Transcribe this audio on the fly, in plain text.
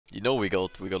You know, we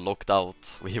got locked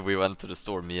out. We went to the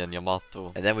store, me and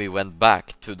Yamato, and then we went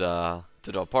back to the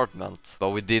apartment,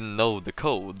 but we didn't know the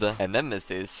code. And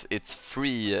Nemesis, it's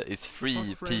 3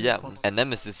 p.m. and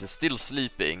Nemesis is still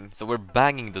sleeping, so we're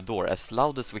banging the door as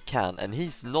loud as we can, and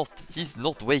he's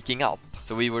not waking up.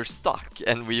 So we were stuck,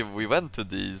 and we went to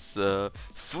these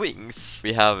swings.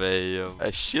 We have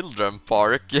a children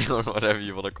park or whatever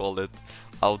you wanna call it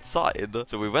outside.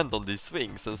 So we went on these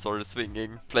swings and started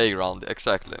swinging. Playground,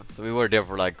 exactly. So we were there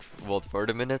for like, what,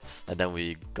 30 minutes? And then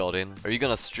we got in. Are you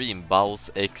gonna stream Baus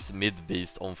X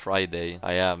Midbeast on Friday?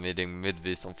 I am eating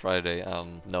Midbeast on Friday.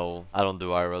 No, I don't do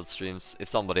IRL streams. If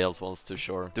somebody else wants to,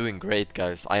 sure. Doing great,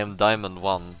 guys. I am Diamond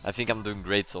 1. I think I'm doing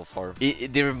great so far.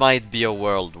 There might be a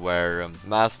world where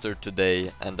Master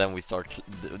today and then we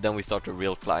start a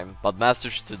real climb. But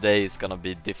Masters today is gonna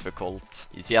be difficult.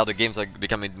 You see how the games are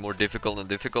becoming more difficult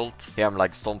and difficult? Here I'm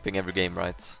like stomping every game,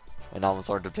 right? And now I'm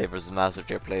starting to play versus Master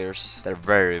tier players. They're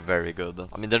very, very good.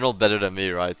 I mean, they're not better than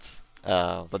me, right?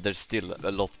 But they're still a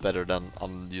lot better than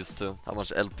I'm used to. How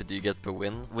much LP do you get per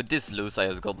win? With this loose I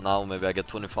just got now, maybe I get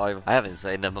 25. I have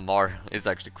insane MMR. It's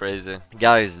actually crazy.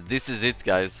 Guys, this is it,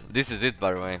 guys. This is it,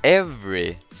 by the way.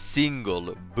 Every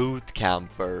single boot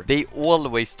camper, they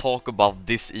always talk about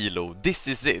this elo. This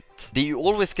is it. They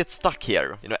always get stuck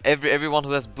here. You know, everyone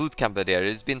who has boot camped there,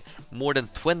 there's been more than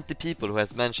 20 people who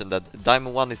has mentioned that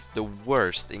Diamond 1 is the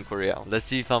worst in Korea. Let's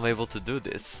see if I'm able to do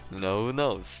this. You know, who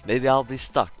knows? Maybe I'll be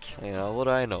stuck. You know, what do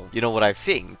I know? You know what I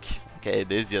think? Okay,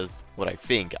 this is just what I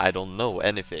think. I don't know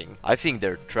anything. I think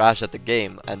they're trash at the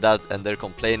game, and they're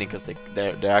complaining because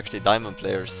they're actually diamond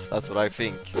players. That's what I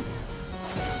think.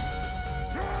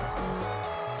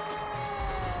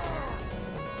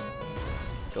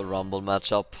 Got Rumble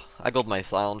matchup. I got my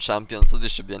Scion champion, so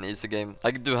this should be an easy game. I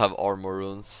do have armor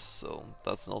runes, so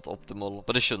that's not optimal,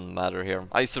 but it shouldn't matter here.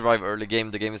 I survive early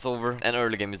game, the game is over, and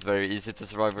early game is very easy to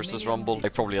survive versus Rumble. I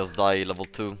probably just die level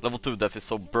 2. Level 2 death is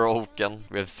so broken.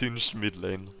 We have Singed mid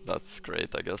lane. That's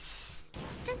great, I guess.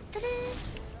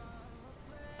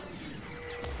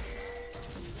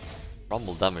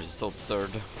 Rumble damage is so absurd.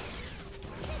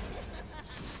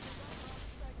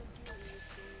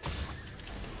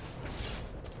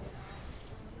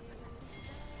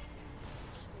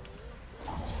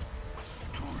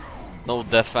 No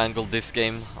death angle this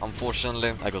game,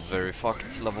 unfortunately. I got very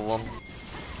fucked, level 1.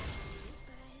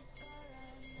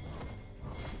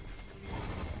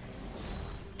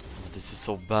 This is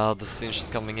so bad, Sinch is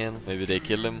coming in. Maybe they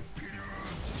kill him.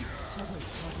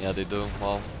 Yeah, they do,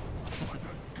 wow.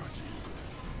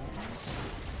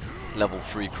 Level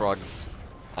 3 Krugs.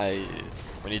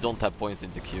 When you don't have points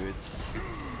into Q,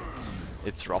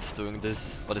 it's rough doing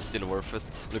this, but it's still worth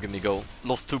it. Look at me go.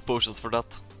 Lost 2 potions for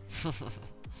that.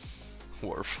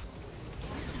 Worth.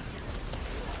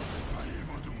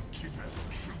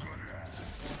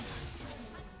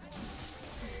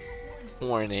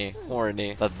 Horny,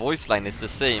 horny. That voice line is the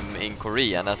same in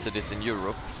Korean as it is in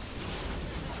Europe.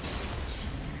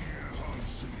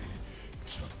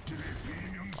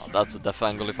 Oh, that's a death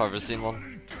angle if I've ever seen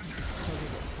one.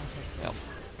 Yeah.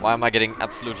 Why am I getting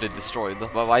absolutely destroyed?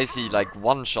 Why is he like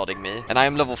one-shotting me? And I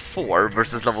am level 4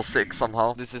 versus level 6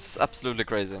 somehow. This is absolutely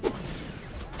crazy.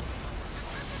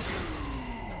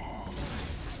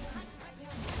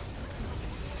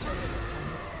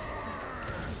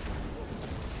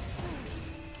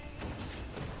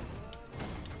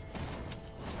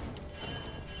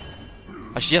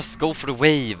 I should just go for the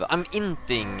wave. I'm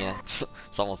inting.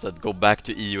 Someone said go back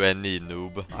to EUNE,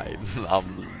 noob. I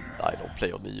don't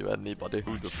play on EUNE, buddy.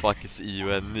 Who the fuck is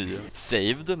EUNE?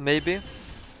 Saved, maybe?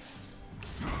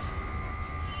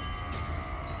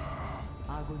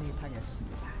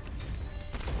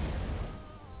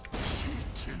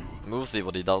 We'll see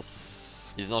what he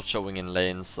does. He's not showing in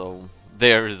lane, so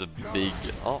there is a big...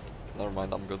 Oh, never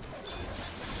mind, I'm good.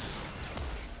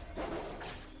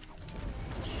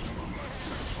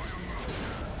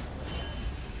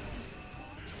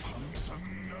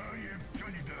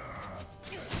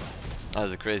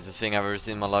 That's the craziest thing I've ever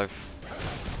seen in my life.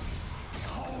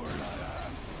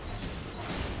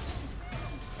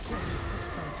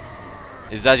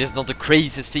 Is that just not the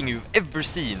craziest thing you've ever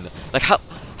seen? Like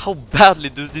how badly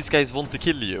does these guys want to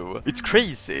kill you? It's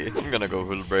crazy. I'm gonna go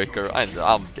Hullbreaker.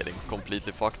 I'm getting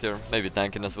completely fucked here. Maybe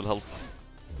tankiness will help.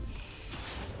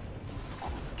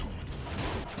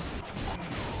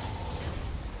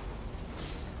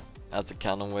 That's a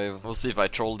cannon wave. We'll see if I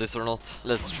troll this or not.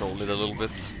 Let's troll it a little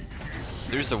bit.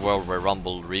 There is a world where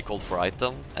Rumble recalled for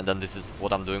item, and then this is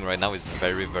what I'm doing right now is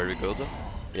very, very good.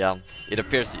 Yeah, it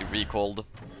appears he recalled.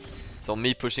 So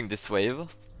me pushing this wave.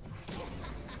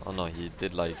 Oh no, he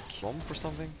did like romp or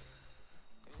something.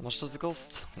 How much does it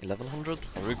cost? 1100?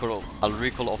 I'll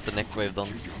recall off the next wave done.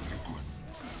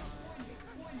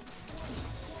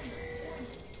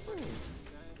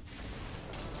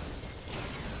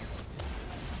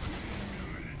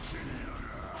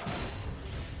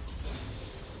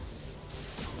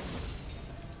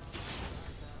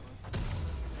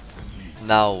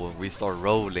 Now we start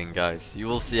rolling, guys. You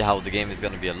will see how the game is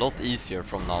gonna be a lot easier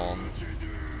from now on.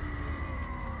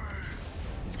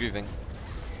 He's grieving.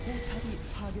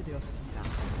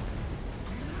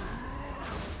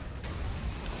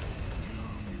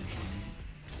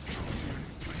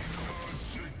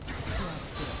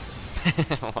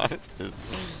 What is this?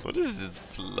 What is this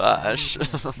flash?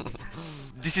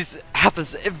 This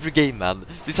happens every game, man.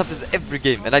 This happens every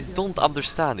game, and I don't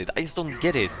understand it. I just don't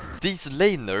get it. These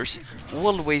laners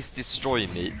always destroy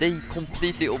me. They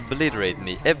completely obliterate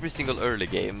me every single early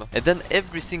game. And then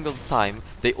every single time,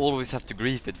 they always have to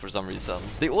grief it for some reason.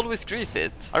 They always grief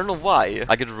it. I don't know why.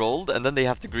 I get rolled, and then they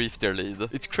have to grief their lead.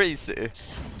 It's crazy.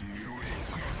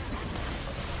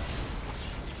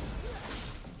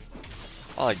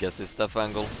 I guess it's Steph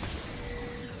angle.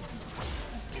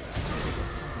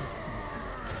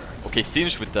 Okay,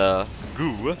 Singe with the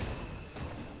goo.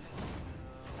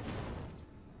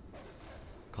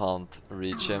 Can't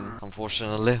reach him,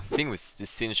 unfortunately. The thing with this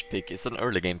Singe pick is an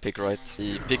early game pick, right?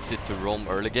 He picks it to roam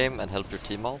early game and help your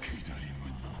team out.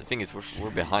 The thing is,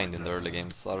 we're behind in the early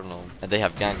game, so I don't know. And they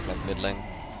have Gangplank mid lane.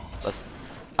 That's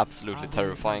absolutely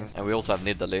terrifying. And we also have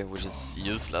Nidalee, which is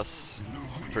useless,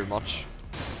 pretty much.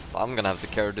 I'm gonna have to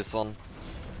carry this one.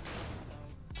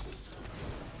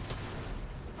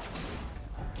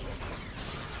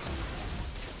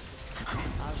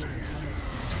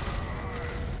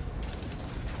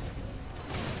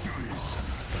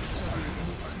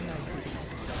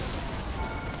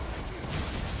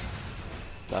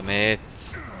 Damn it.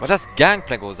 Why does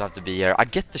Gangplank always have to be here? I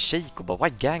get the Shaco, but why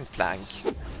Gangplank?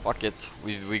 Fuck it,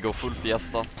 we go full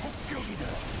Fiesta.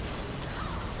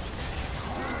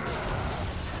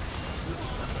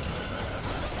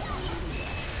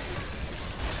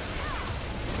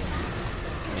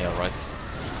 Yeah, right.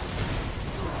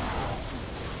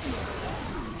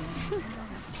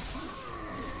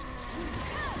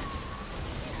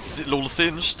 Lol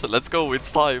singed, let's go,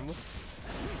 it's time.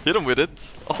 Hit him with it.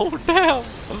 Oh damn!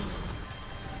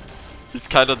 He's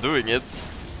kinda doing it.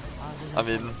 I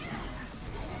mean...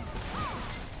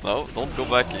 No, don't go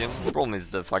back in. The problem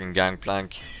is the fucking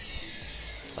Gangplank.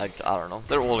 Like, I don't know.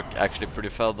 They're all actually pretty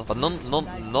fed. But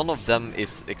none of them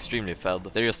is extremely fed.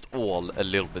 They're just all a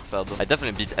little bit fed. I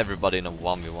definitely beat everybody in a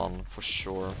 1v1, for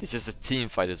sure. It's just a team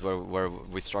fight is where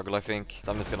we struggle, I think.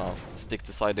 So I'm just gonna stick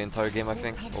to side the entire game, I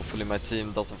think. Hopefully my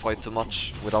team doesn't fight too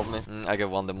much without me. I get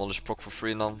one Demolish proc for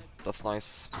free now. That's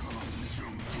nice.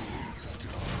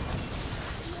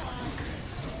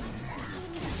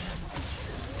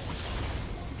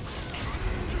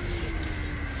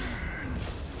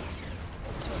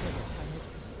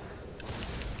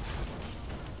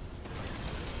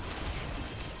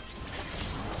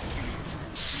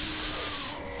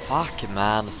 Fuck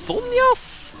man,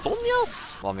 Sonya's!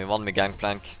 1v1 me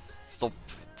Gangplank.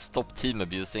 Stop team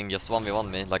abusing, just 1v1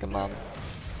 me like a man.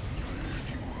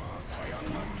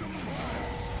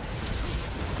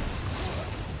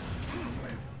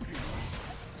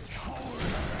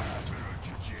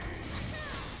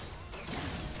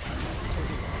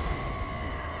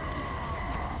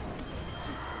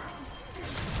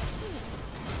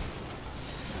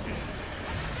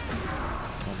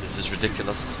 Oh, this is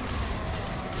ridiculous.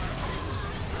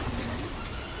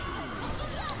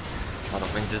 I don't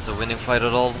think this is a winning fight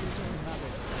at all.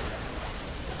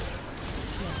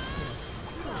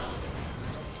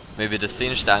 Maybe the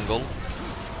singed angle.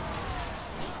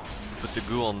 Put the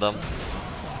goo on them.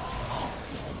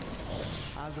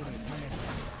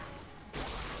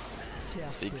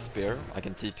 Big spear. I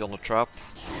can TP on the trap.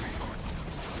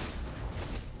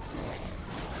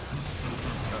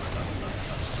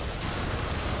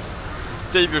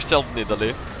 Save yourself,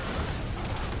 Nidalee.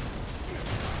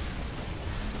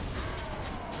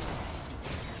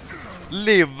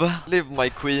 Live my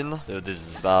queen. Dude, this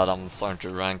is bad. I'm starting to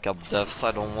rank up deaths.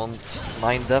 I don't want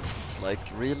 9 deaths. Like,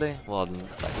 really? Well,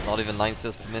 like, not even 9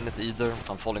 kills per minute either.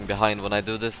 I'm falling behind when I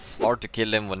do this. Hard to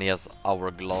kill him when he has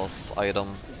hourglass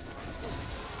item.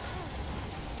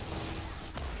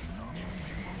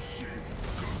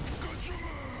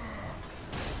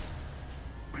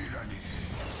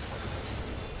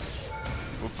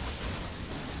 Oops.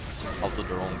 I'll do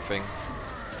the wrong thing.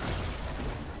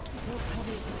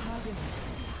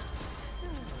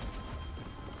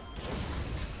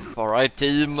 Alright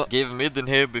team, give mid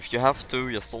inhib if you have to,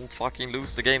 just don't fucking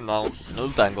lose the game now. It's an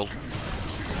ult angle.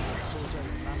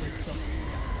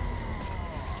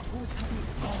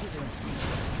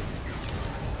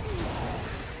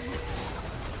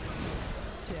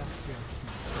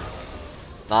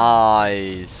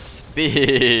 Nice!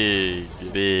 Big!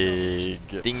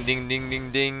 Big! Ding ding ding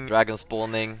ding ding! Dragon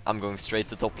spawning. I'm going straight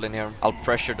to top lane here. I'll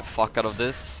pressure the fuck out of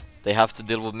this. They have to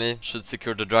deal with me. Should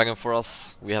secure the dragon for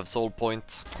us. We have soul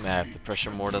point. I mean, I have to pressure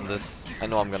more than this. I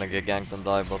know I'm gonna get ganked and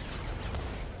die, but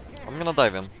I'm gonna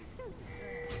dive in.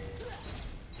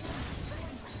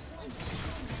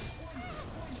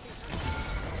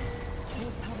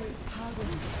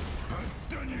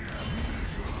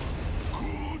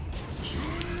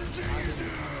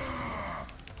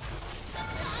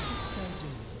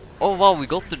 Oh wow, we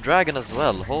got the dragon as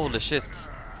well. Holy shit.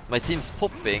 My team's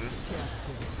popping.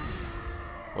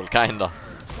 Well, kinda.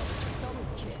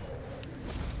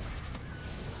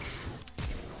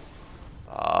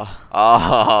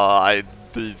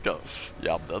 These guys.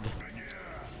 Yeah, I'm dead.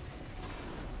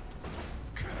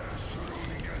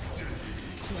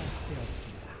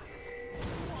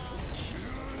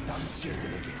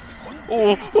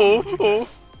 Oh, oh, oh.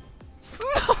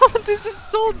 No, this is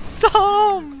so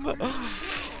dumb.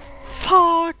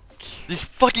 Fuck! This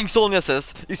fucking Sonya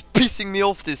says is pissing me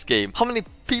off this game. How many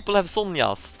people have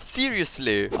Sonyas?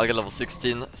 Seriously? I'll get level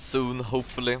 16 soon,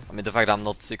 hopefully. I mean, the fact that I'm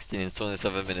not 16 in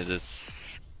 27 minutes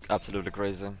is absolutely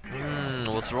crazy.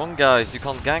 What's wrong, guys? You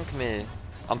can't gank me.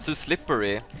 I'm too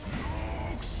slippery.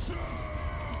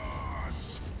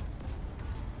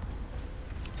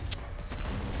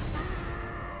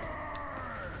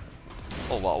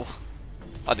 Oh wow.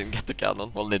 I didn't get the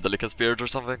cannon. We'll need the Liquid Spirit or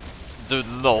something. Do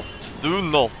not,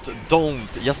 don't,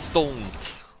 just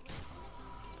don't.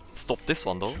 Stop this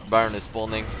one though. Baron is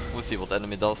spawning. We'll see what the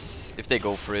enemy does. If they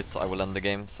go for it, I will end the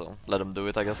game, so let them do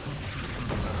it, I guess.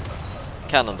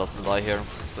 Cannon doesn't die here,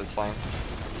 so it's fine.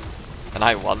 And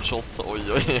I one-shot. Oi,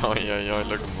 look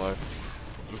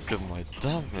at my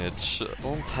damage.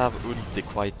 Don't have ulti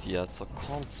quite yet, so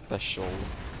can't special.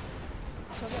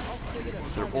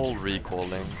 They're all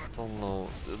recalling. Don't know.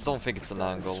 Don't think it's an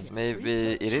angle.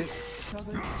 Maybe it is.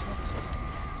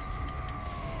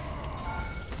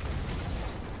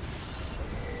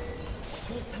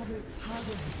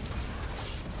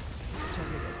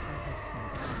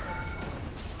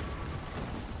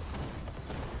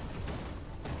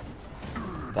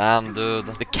 Damn, dude.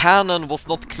 The cannon was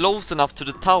not close enough to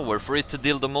the tower for it to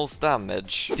deal the most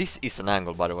damage. This is an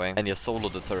angle, by the way. And you solo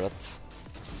the turret.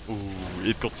 Ooh,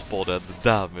 it got spotted.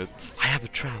 Damn it. I have a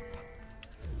trap.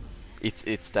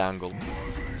 It's the angle.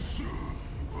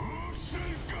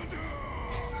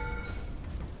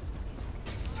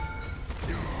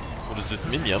 What is this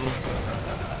minion?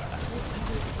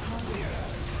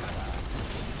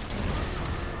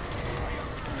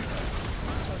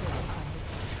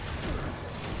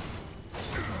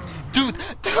 Dude,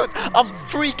 I'm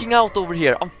freaking out over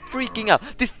here. I'm freaking out.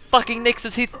 This fucking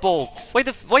Nexus hitbox.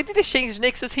 Why did they change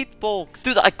Nexus hitbox?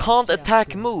 Dude, I can't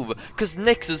attack move because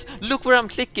Nexus, look where I'm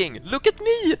clicking. Look at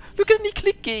me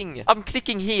clicking. I'm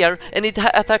clicking here and it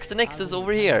attacks the Nexus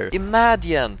over here.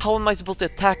 Imagine, how am I supposed to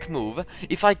attack move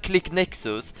if I click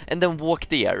Nexus and then walk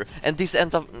there and this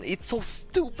ends up, it's so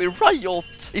stupid.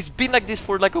 Riot, it's been like this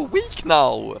for like a week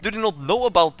now. Do they not know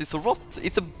about this or what?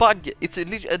 It's a bug. It's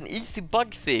an easy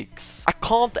bug fix. I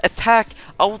can't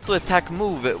auto attack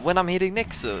move when I'm hitting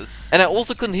Nexus. And I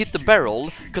also couldn't hit the barrel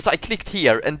because I clicked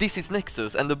here and this is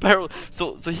Nexus and the barrel,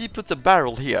 so he puts a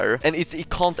barrel here and it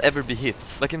can't ever be hit.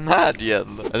 Like,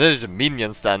 imagine. And then there's a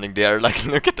minion standing there. Like,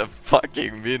 look at the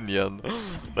fucking minion.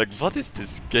 Like, what is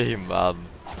this game, man?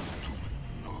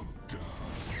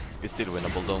 It's still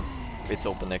winnable though. It's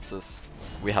open Nexus.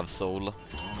 We have soul.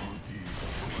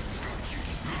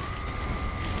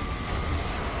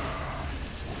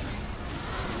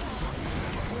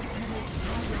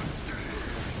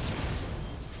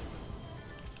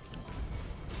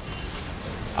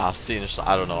 Singe,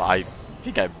 I don't know, I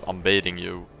think I'm baiting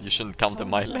you. You shouldn't come to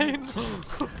my lane.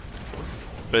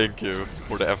 Thank you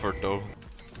for the effort though.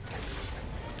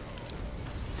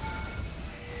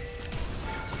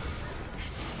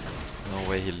 No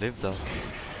way he lived that.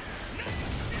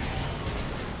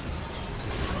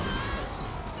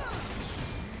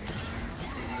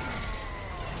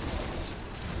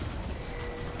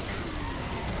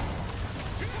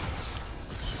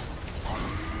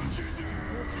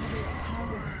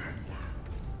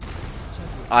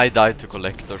 I died to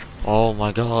Collector. Oh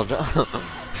my god.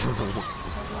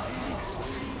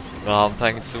 No, I'm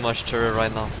taking too much turret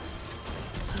right now.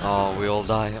 Oh, we all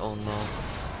die. Oh no.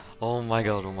 Oh my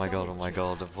god, oh my god, oh my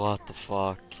god. What the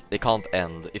fuck? They can't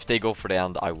end. If they go for the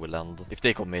end, I will end. If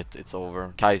they commit, it's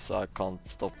over. Kaisa can't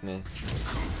stop me.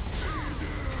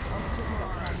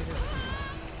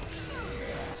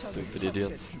 Stupid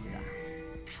idiot.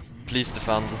 Please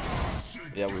defend.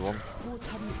 Yeah, we won.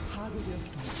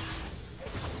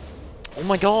 Oh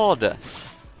my god!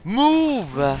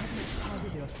 Move!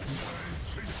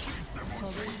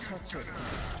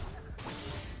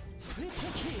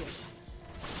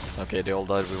 Okay, they all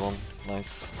died, we won.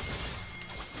 Nice.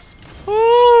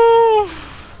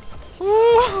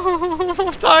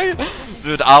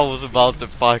 Dude, I was about to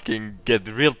fucking get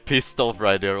real pissed off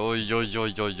right there. Oi, oi,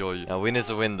 oi, oi, oi. A win is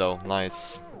a win though,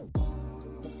 nice.